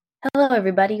Hello,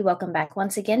 everybody. Welcome back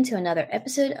once again to another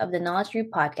episode of the Knowledge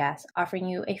Group podcast, offering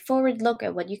you a forward look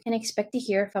at what you can expect to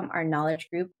hear from our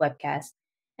Knowledge Group webcast.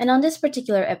 And on this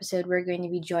particular episode, we're going to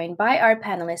be joined by our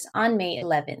panelists on May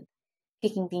 11th,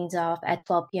 kicking things off at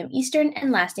 12 p.m. Eastern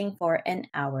and lasting for an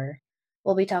hour.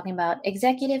 We'll be talking about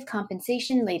executive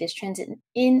compensation, latest trends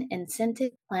in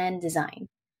incentive plan design.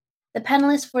 The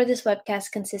panelists for this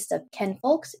webcast consist of Ken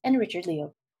Folks and Richard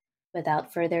Liu.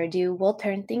 Without further ado, we'll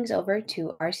turn things over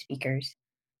to our speakers.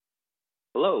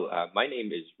 Hello, my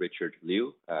name is Richard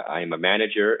Liu. I am a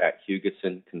manager at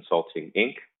Hugetson Consulting,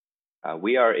 Inc.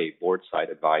 We are a board-side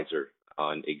advisor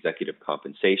on executive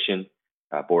compensation,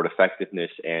 board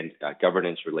effectiveness, and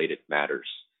governance-related matters.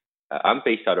 I'm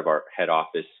based out of our head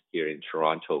office here in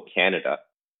Toronto, Canada.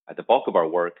 The bulk of our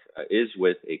work is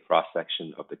with a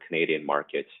cross-section of the Canadian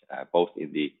market, both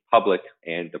in the public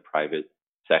and the private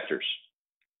sectors.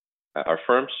 Our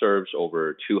firm serves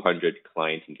over 200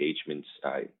 client engagements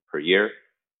per year,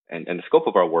 and the scope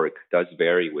of our work does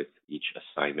vary with each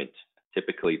assignment.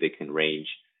 Typically, they can range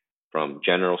from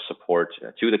general support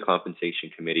to the compensation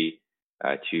committee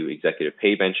to executive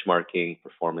pay benchmarking,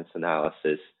 performance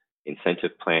analysis,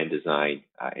 incentive plan design,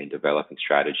 and developing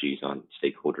strategies on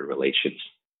stakeholder relations.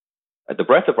 The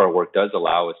breadth of our work does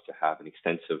allow us to have an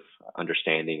extensive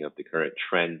understanding of the current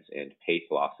trends and pay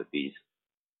philosophies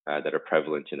that are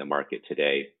prevalent in the market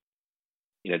today.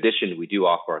 In addition, we do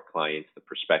offer our clients the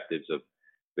perspectives of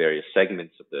various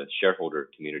segments of the shareholder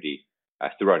community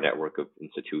through our network of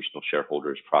institutional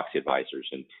shareholders, proxy advisors,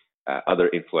 and other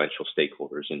influential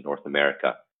stakeholders in North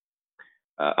America.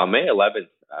 On May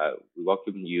 11th, we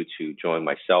welcome you to join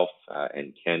myself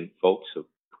and Ken Folks of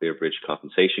ClearBridge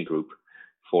Compensation Group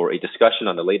for a discussion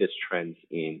on the latest trends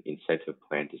in incentive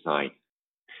plan design.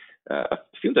 A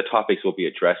few of the topics we'll be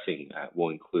addressing will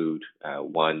include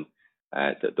one,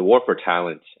 the war for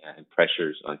talent and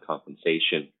pressures on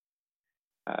compensation.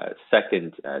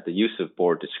 Second, the use of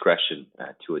board discretion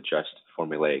to adjust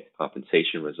formulaic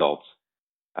compensation results.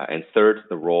 And third,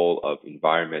 the role of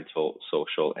environmental,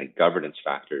 social, and governance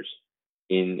factors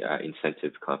in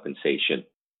incentive compensation.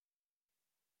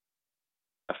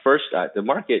 First, the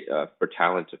market for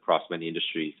talent across many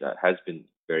industries has been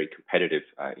very competitive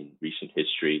in recent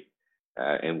history,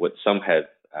 and what some have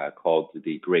called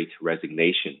the Great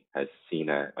Resignation has seen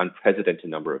an unprecedented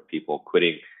number of people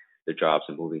quitting their jobs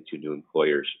and moving to new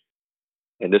employers.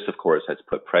 And this, of course, has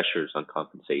put pressures on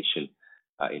compensation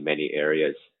in many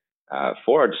areas.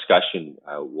 For our discussion,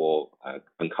 we'll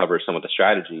uncover some of the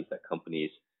strategies that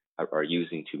companies are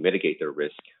using to mitigate their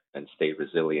risk and stay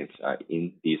resilient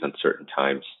in these uncertain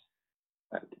times.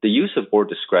 The use of board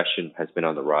discretion has been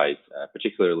on the rise,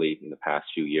 particularly in the past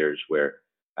few years, where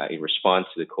in response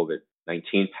to the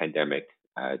COVID-19 pandemic,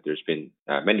 there's been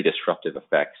many disruptive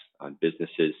effects on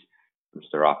businesses,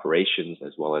 their operations,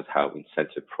 as well as how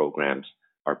incentive programs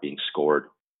are being scored.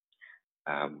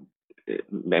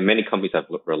 Many companies have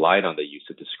relied on the use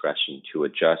of discretion to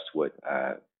adjust what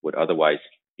would otherwise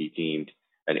be deemed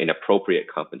an inappropriate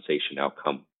compensation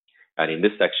outcome. And in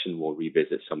this section, we'll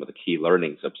revisit some of the key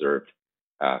learnings observed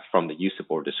from the use of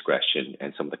board discretion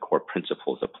and some of the core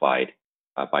principles applied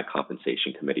by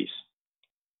compensation committees.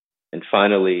 And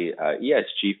finally,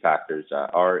 ESG factors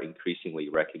are increasingly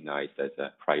recognized as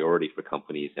a priority for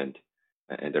companies and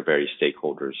their various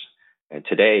stakeholders. And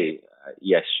today,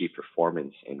 ESG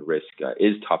performance and risk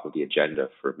is top of the agenda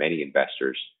for many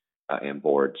investors and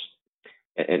boards.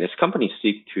 And as companies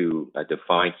seek to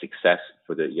define success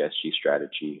for the ESG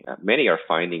strategy, many are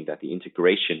finding that the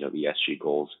integration of ESG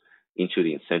goals into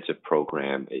the incentive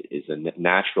program is a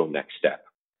natural next step.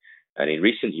 And in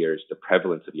recent years, the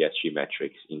prevalence of ESG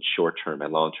metrics in short-term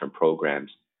and long-term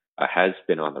programs has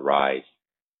been on the rise.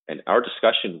 And our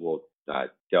discussion will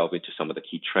delve into some of the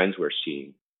key trends we're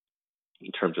seeing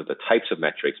in terms of the types of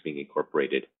metrics being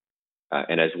incorporated.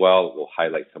 And as well, we'll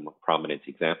highlight some prominent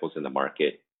examples in the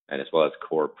market, and as well as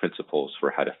core principles for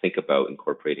how to think about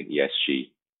incorporating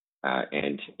ESG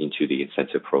and into the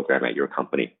incentive program at your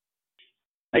company.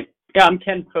 Yeah, I'm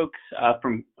Ken Folks,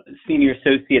 from Senior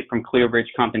Associate from ClearBridge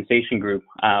Compensation Group.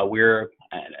 We're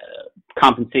a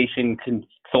compensation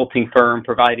consulting firm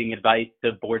providing advice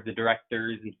to boards of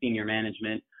directors and senior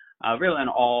management, really on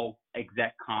all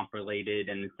exec comp related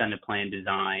and incentive plan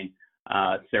design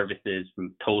services,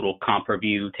 from total comp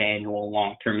review to annual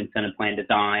long-term incentive plan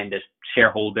design to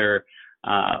shareholder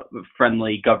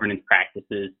friendly governance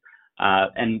practices.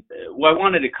 And what I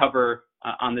wanted to cover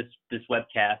on this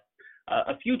webcast,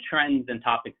 a few trends and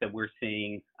topics that we're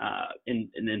seeing in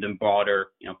the broader,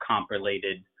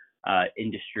 comp-related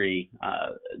industry.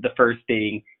 The first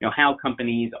being, how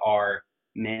companies are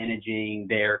managing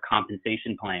their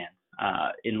compensation plans.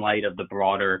 in light of the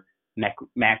broader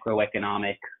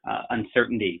macroeconomic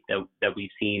uncertainty that we've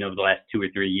seen over the last 2 or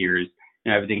 3 years.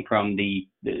 Everything from the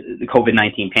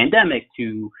COVID-19 pandemic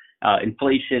to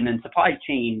inflation and supply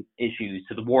chain issues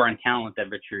to the war on talent that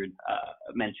Richard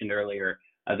mentioned earlier.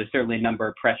 There's certainly a number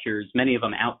of pressures, many of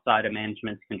them outside of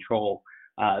management's control,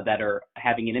 that are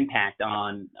having an impact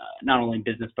on not only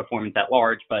business performance at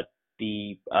large, but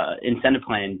the incentive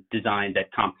plan design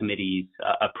that comp committees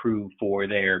approve for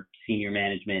their senior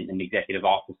management and executive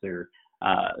officer,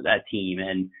 that team,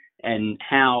 and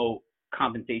how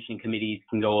compensation committees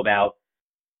can go about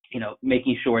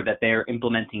making sure that they're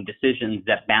implementing decisions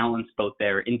that balance both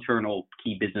their internal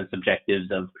key business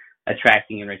objectives of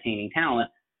attracting and retaining talent,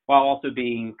 while also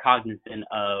being cognizant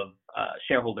of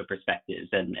shareholder perspectives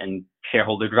and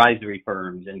shareholder advisory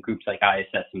firms and groups like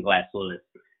ISS and Glass Lewis.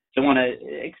 So I want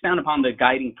to expound upon the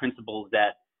guiding principles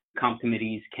that comp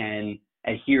committees can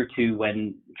adhere to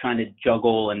when trying to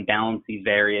juggle and balance these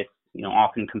various,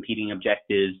 often competing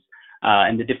objectives,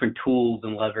 and the different tools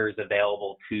and levers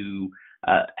available to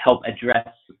help address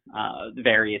the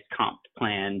various comp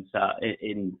plans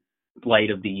in light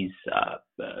of these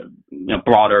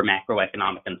broader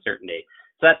macroeconomic uncertainty.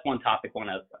 So that's one topic I want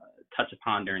to touch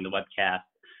upon during the webcast.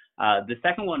 The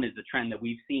second one is a trend that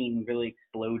we've seen really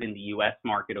explode in the U.S.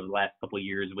 market over the last couple of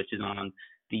years, which is on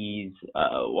these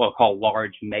what I'll call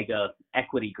large mega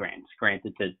equity grants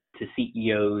granted to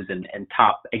CEOs and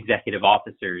top executive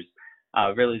officers.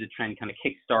 Really the trend kind of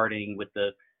kickstarting with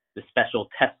the special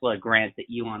Tesla grant that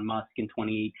Elon Musk in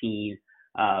 2018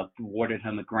 awarded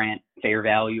him a grant fair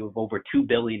value of over $2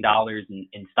 billion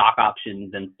in stock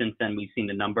options. And since then, we've seen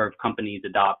a number of companies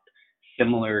adopt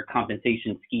similar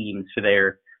compensation schemes for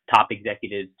their top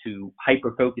executives to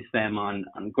hyper-focus them on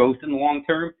growth in the long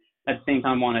term. At the same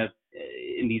time, want to,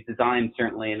 in these designs,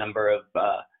 certainly a number of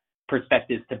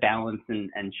perspectives to balance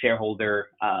and shareholder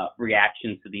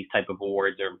reactions to these type of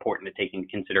awards are important to take into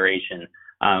consideration.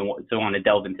 So I want to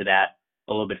delve into that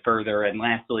a little bit further. And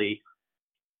lastly,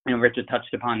 Richard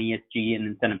touched upon ESG and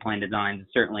incentive plan designs.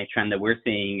 It's certainly a trend that we're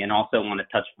seeing, and also want to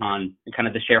touch upon kind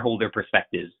of the shareholder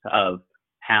perspectives of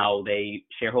how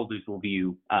shareholders will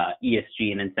view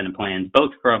ESG and incentive plans,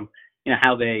 both from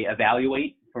how they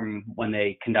evaluate from when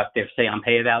they conduct their say on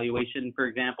pay evaluation, for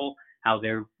example, how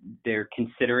they're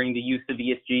considering the use of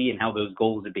ESG and how those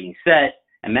goals are being set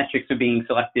and metrics are being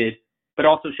selected, but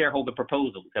also shareholder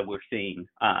proposals that we're seeing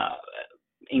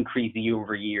increase year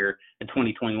over year. In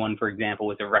 2021, for example,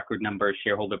 with a record number of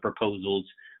shareholder proposals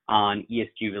on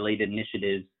ESG-related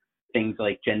initiatives, things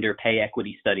like gender pay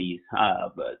equity studies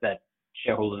that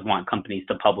shareholders want companies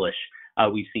to publish.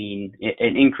 We've seen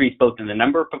an increase both in the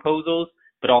number of proposals,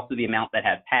 but also the amount that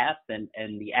have passed and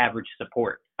the average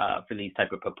support for these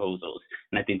type of proposals.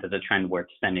 And I think that's a trend worth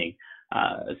spending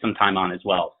some time on as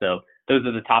well. So those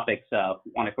are the topics I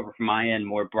want to cover from my end.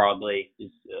 More broadly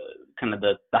is kind of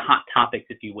the hot topics,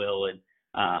 if you will, and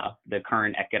the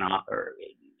current economic or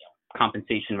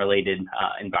compensation-related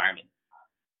environment.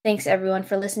 Thanks, everyone,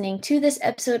 for listening to this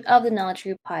episode of the Knowledge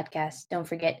Group podcast. Don't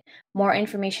forget, more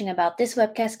information about this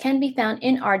webcast can be found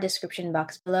in our description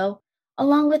box below,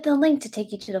 along with a link to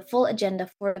take you to the full agenda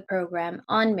for the program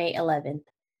on May 11th.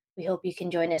 We hope you can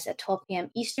join us at 12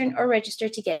 p.m. Eastern or register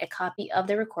to get a copy of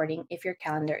the recording if your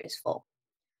calendar is full.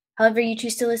 However you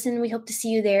choose to listen, we hope to see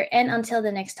you there. And until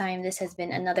the next time, this has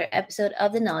been another episode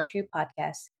of the Knowledge Group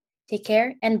podcast. Take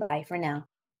care and bye for now.